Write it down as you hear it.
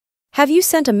Have you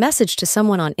sent a message to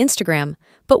someone on Instagram,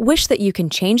 but wish that you can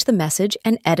change the message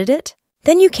and edit it?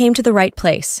 Then you came to the right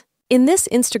place. In this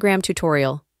Instagram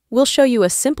tutorial, we'll show you a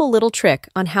simple little trick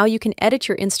on how you can edit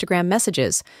your Instagram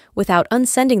messages without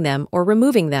unsending them or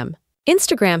removing them.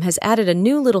 Instagram has added a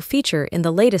new little feature in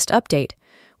the latest update,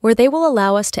 where they will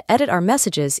allow us to edit our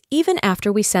messages even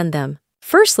after we send them.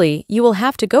 Firstly, you will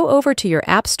have to go over to your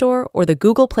App Store or the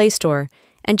Google Play Store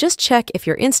and just check if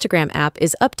your Instagram app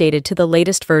is updated to the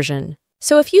latest version.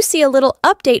 So if you see a little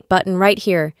update button right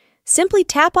here, simply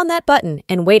tap on that button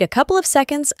and wait a couple of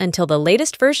seconds until the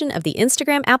latest version of the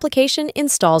Instagram application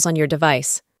installs on your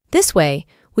device. This way,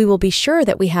 we will be sure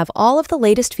that we have all of the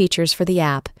latest features for the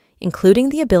app, including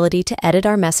the ability to edit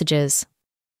our messages.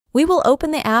 We will open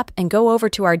the app and go over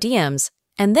to our DMs,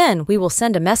 and then we will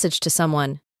send a message to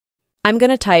someone. I'm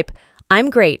going to type, "I'm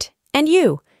great, and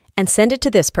you," and send it to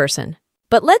this person.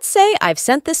 But let's say I've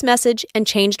sent this message and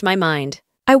changed my mind.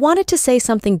 I wanted to say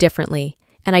something differently,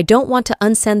 and I don't want to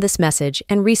unsend this message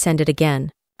and resend it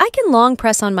again. I can long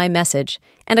press on my message,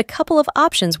 and a couple of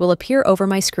options will appear over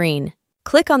my screen.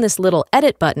 Click on this little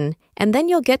edit button, and then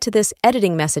you'll get to this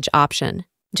editing message option.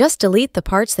 Just delete the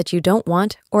parts that you don't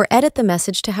want or edit the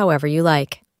message to however you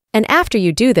like. And after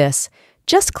you do this,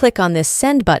 just click on this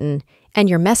send button, and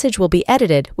your message will be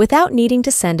edited without needing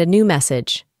to send a new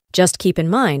message. Just keep in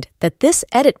mind that this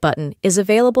edit button is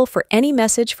available for any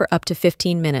message for up to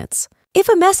 15 minutes. If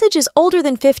a message is older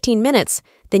than 15 minutes,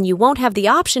 then you won't have the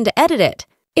option to edit it.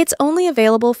 It's only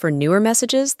available for newer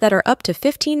messages that are up to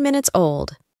 15 minutes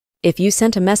old. If you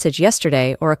sent a message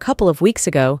yesterday or a couple of weeks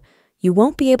ago, you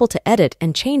won't be able to edit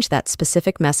and change that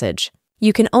specific message.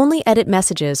 You can only edit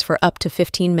messages for up to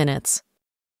 15 minutes.